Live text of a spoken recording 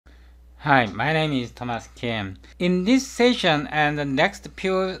Hi, my name is Thomas Kim. In this session and the next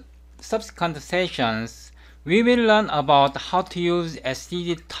few subsequent sessions, we will learn about how to use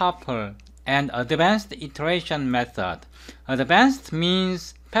STD tuple and advanced iteration method. Advanced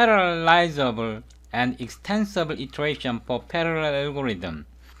means parallelizable and extensible iteration for parallel algorithm.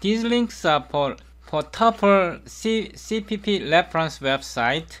 These links are for tuple CPP reference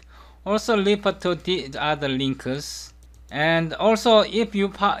website. Also refer to the other links. And also, if you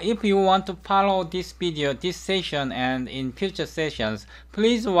want to follow this video, this session, and in future sessions,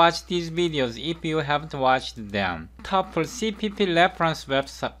 please watch these videos if you haven't watched them. Tuple CPP reference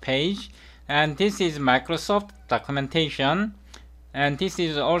website page, and this is Microsoft documentation, and this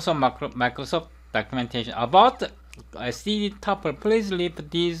is also Microsoft documentation about CD tuple. Please leave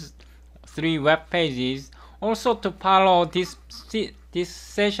these 3 web pages. Also, to follow this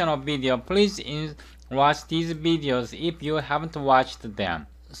session of video, please watch these videos if you haven't watched them.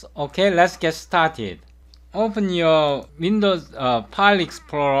 So, okay, let's get started. Open your Windows File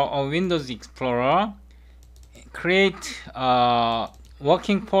Explorer or Windows Explorer. Create a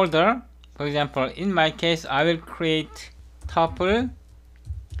working folder. For example, in my case, I will create tuple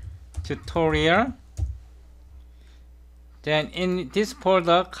tutorial. Then in this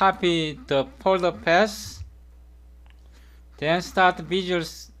folder, copy the folder path. Then start Visual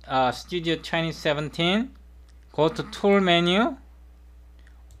Studio 2017. Go to Tool menu,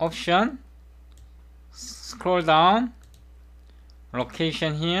 Option, scroll down,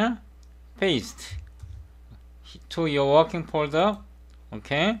 Location here, paste to your working folder.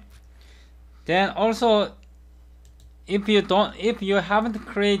 Okay. Then also, if you haven't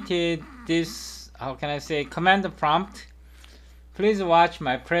created this, how can I say, command prompt, please watch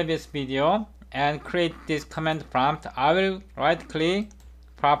my previous video and create this command prompt. I will right click,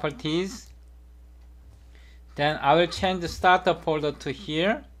 Properties, then I will change the starter folder to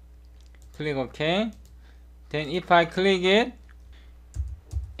here. Click OK. Then if I click it,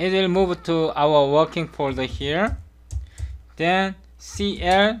 it will move to our working folder here. Then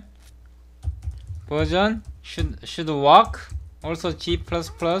CL version should work. Also G++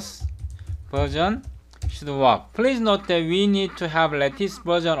 version should work. Please note that we need to have latest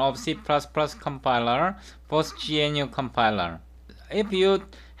version of C++ compiler, both GNU compiler. If you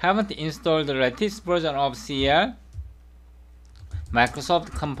haven't installed the latest version of CL,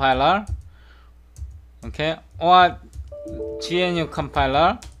 Microsoft compiler, okay, or GNU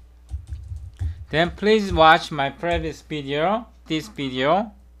compiler, then please watch my previous video, this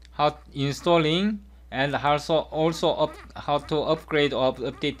video, how installing and also how to upgrade or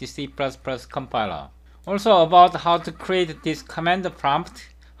update the C++ compiler. Also about how to create this command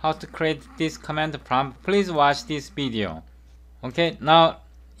prompt, please watch this video. Okay, now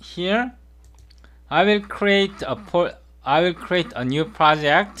here I will create a new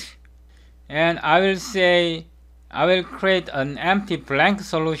project, and I will create an empty blank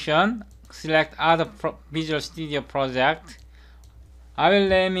solution. Select other Visual Studio project. I will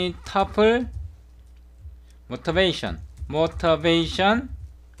name it tuple motivation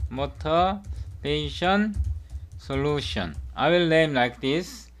solution. I will name like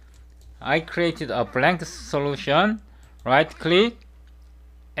this. I created a blank solution. Right click,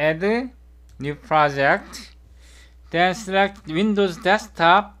 add new project, then select Windows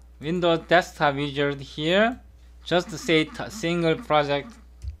Desktop wizard here. Just say single project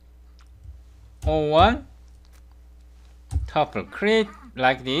 01 tuple. Create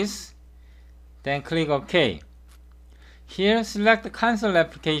like this, then click OK. Here select the console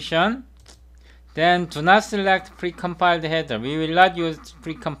application, then do not select precompiled header. We will not use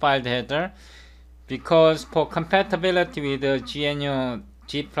precompiled header because for compatibility with the GNU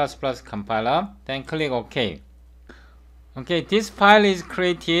G++ compiler. Then click OK. Okay, this file is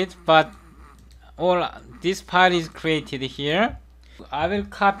created, but this file is created here. I will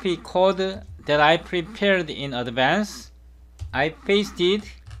copy code that I prepared in advance. I pasted.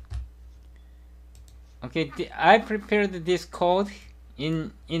 Okay, I prepared this code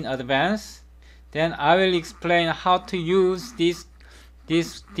in advance. Then I will explain how to use these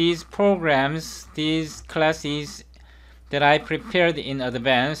programs, these classes that I prepared in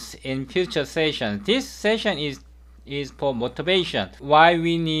advance in future sessions. This session is for motivation. Why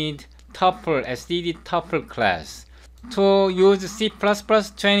we need tuple, STD tuple class. To use C++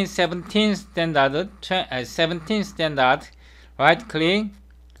 2017 standard, right click,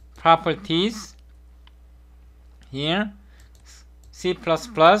 Properties, here, C++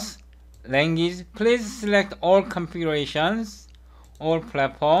 language. Please select all configurations, all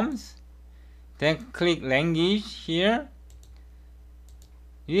platforms, then click language here.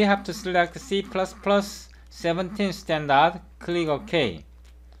 You have to select C++ 17 standard, click OK.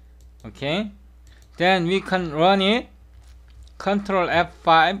 Okay, then we can run it. Control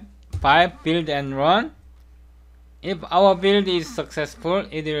F5, build and run. If our build is successful,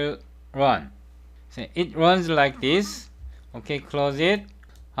 it will run. So it runs like this. Okay, close it.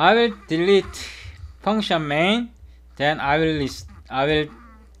 I will delete function main. Then I will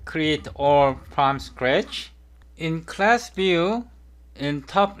create all from scratch. In class view, in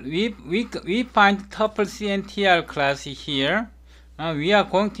top we find tuple CNTR class here. Now we are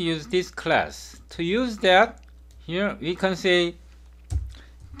going to use this class. To use that, here we can say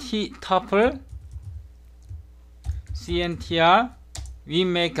tuple CNTR. We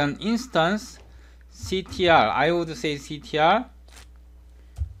make an instance CTR. I would say CTR.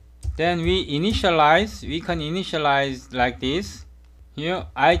 Then we initialize. We can initialize like this. Here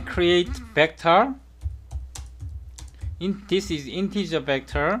I create vector. This is integer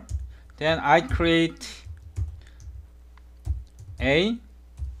vector. Then I create a.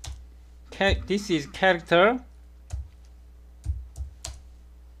 This is character.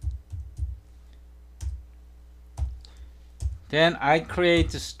 Then I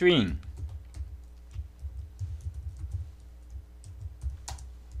create a string.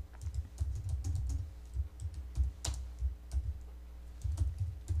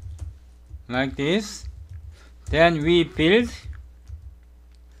 Like this. Then we build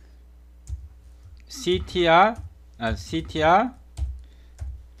CTR,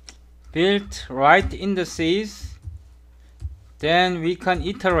 build right indices. Then we can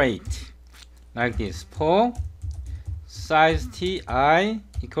iterate like this. For size ti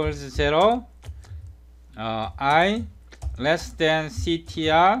equals 0, I less than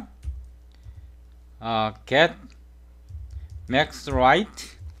CTR, get max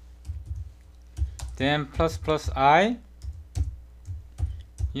right. Then plus I,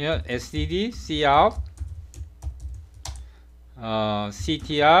 here std cout,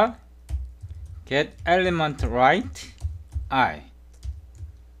 CTR, get element right I,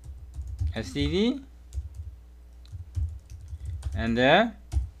 std, and there.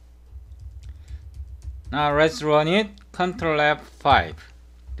 Now let's run it. Control F5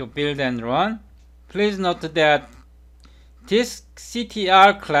 to build and run. Please note that this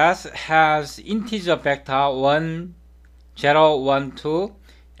CTR class has integer vector 1, 0, 1, 2,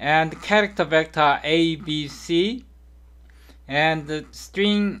 and character vector A, B, C, and the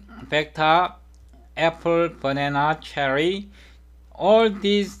string vector apple, banana, cherry. All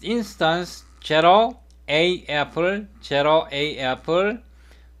these instances 0, A, apple, 0, A, apple,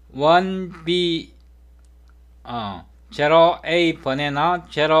 1, B, 0, A, banana,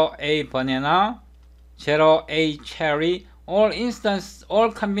 0, A, banana, 0, A, cherry. All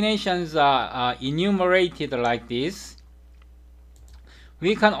combinations are enumerated like this.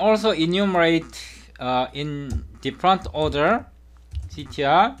 We can also enumerate in different order.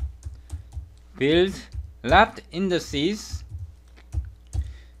 CTR, build left indices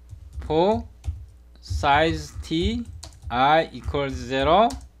for size t I equals 0,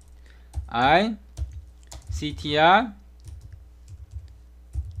 I CTR,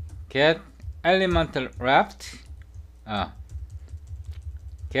 get element left,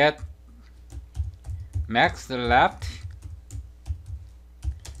 get max left,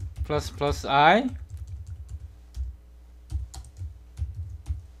 plus I,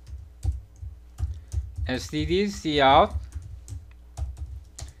 std cout,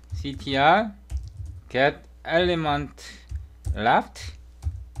 CTR, get element left,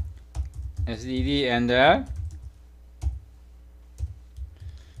 std enter.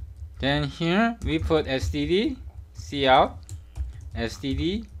 Then here we put std cout,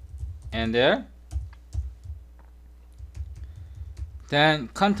 std enter. Then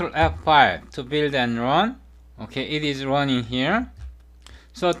Control F5 to build and run. Okay, it is running here.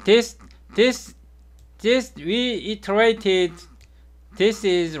 So this we iterated. This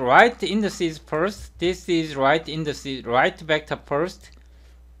is right indices first. This is right indices, right vector first.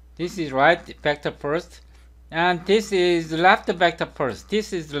 This is right vector first, and this is left vector first.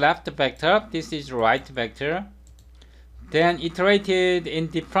 This is left vector. This is right vector. Then iterated in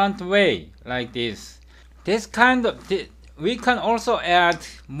different way like this. This kind of we can also add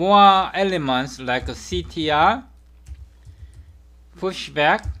more elements like a CTR,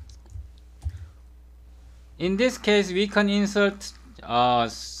 pushback. In this case, we can insert 4,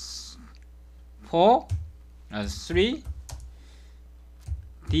 3,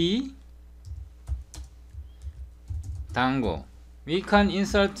 D, tango. We can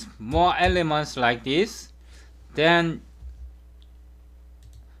insert more elements like this. Then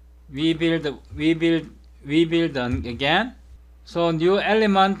we build again. So new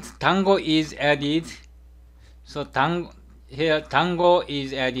element tango is added. So tango, here dango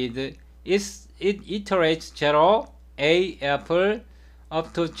is added. It iterates 0, A, apple,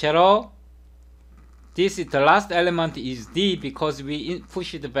 up to 0. This is the last element is D because we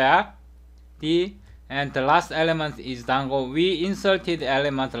push it back, D, and the last element is dango. We inserted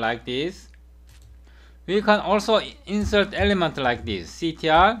element like this. We can also insert element like this,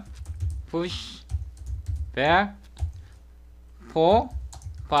 CTR, push back, 4,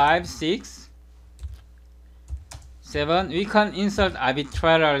 5, 6, 7. We can insert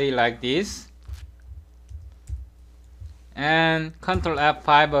arbitrarily like this, and Ctrl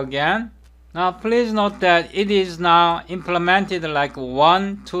F5 again. Now please note that it is now implemented like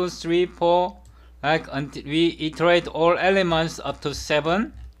 1, 2, 3, 4, like until we iterate all elements up to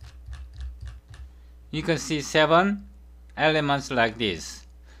 7. You can see 7 elements like this.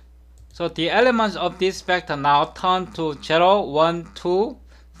 So the elements of this vector now turn to 0, 1, 2,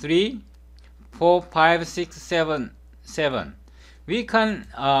 3, 4, 5, 6, 7, 7. We can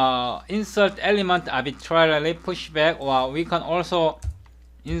insert element arbitrarily, push back, or we can also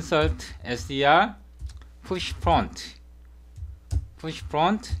insert SDR, push front. Push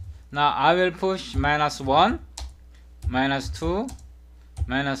front. Now I will push -1, -2,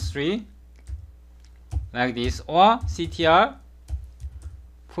 -3, like this, or CTR,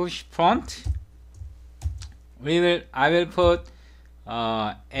 push front. I will put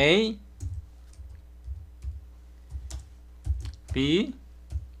A, B,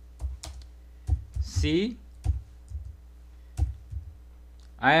 C.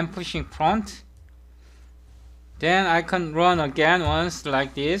 I am pushing front. Then I can run again once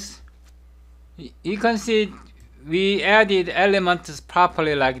like this. You can see we added elements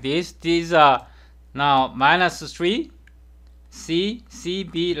properly like this. These are now -3, C, C,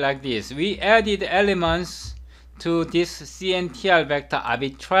 B like this. We added elements to this CNTR vector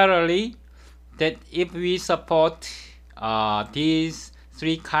arbitrarily, that if we support these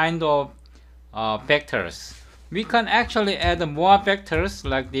 3 kind of vectors, we can actually add more vectors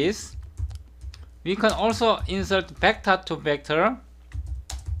like this. We can also insert vector to vector.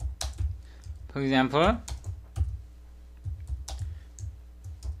 For example,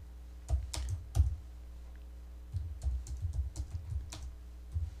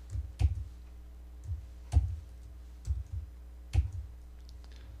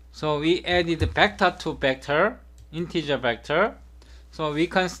 so we added vector to vector, integer vector. So we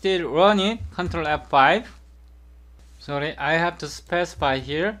can still run it, Ctrl F5. Sorry, I have to specify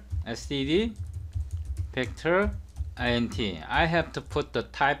here, std, vector, int. I have to put the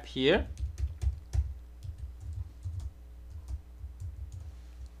type here.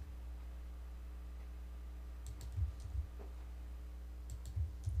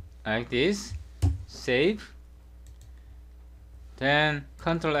 Like this, save. Then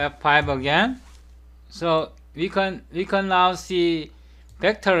Ctrl F5 again. So we can now see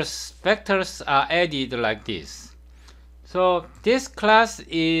vectors are added like this. So this class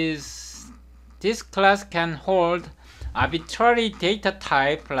can hold arbitrary data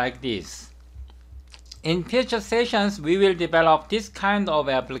type like this. In future sessions, we will develop this kind of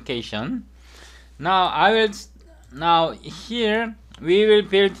application. Now here we will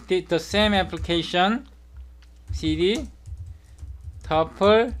build the same application. CD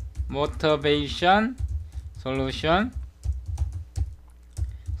tuple motivation solution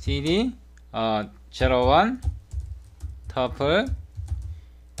CD 01 tuple.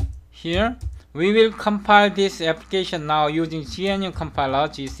 Here we will compile this application now using GNU compiler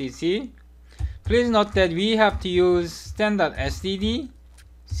GCC. Please note that we have to use standard STD,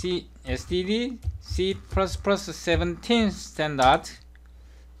 C++ 17 standard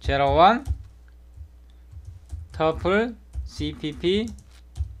 01 tuple cpp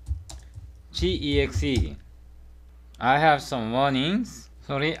gexe. I have some warnings.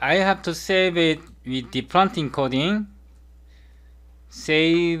 Sorry, I have to save it with different encoding.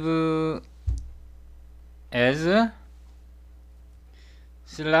 Save as,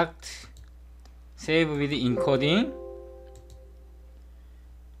 select save with encoding.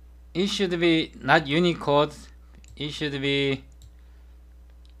 It should be not Unicode, it should be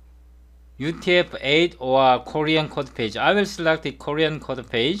UTF-8 or Korean code page. I will select the Korean code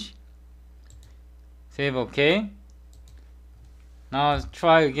page. Save OK. Now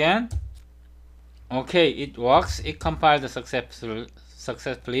try again. Okay, it works. It compiled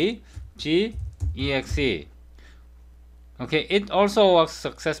successfully. gexe. Okay, it also works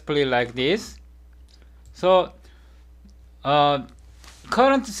successfully like this. So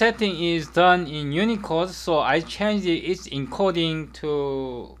current setting is done in Unicode, so I changed its encoding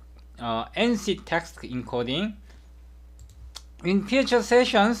to NC text encoding. In future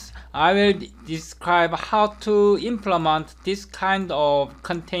sessions, I will describe how to implement this kind of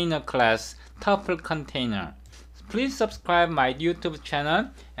container class, tuple container. Please subscribe my YouTube channel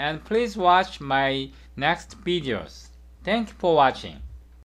and please watch my next videos. Thank you for watching.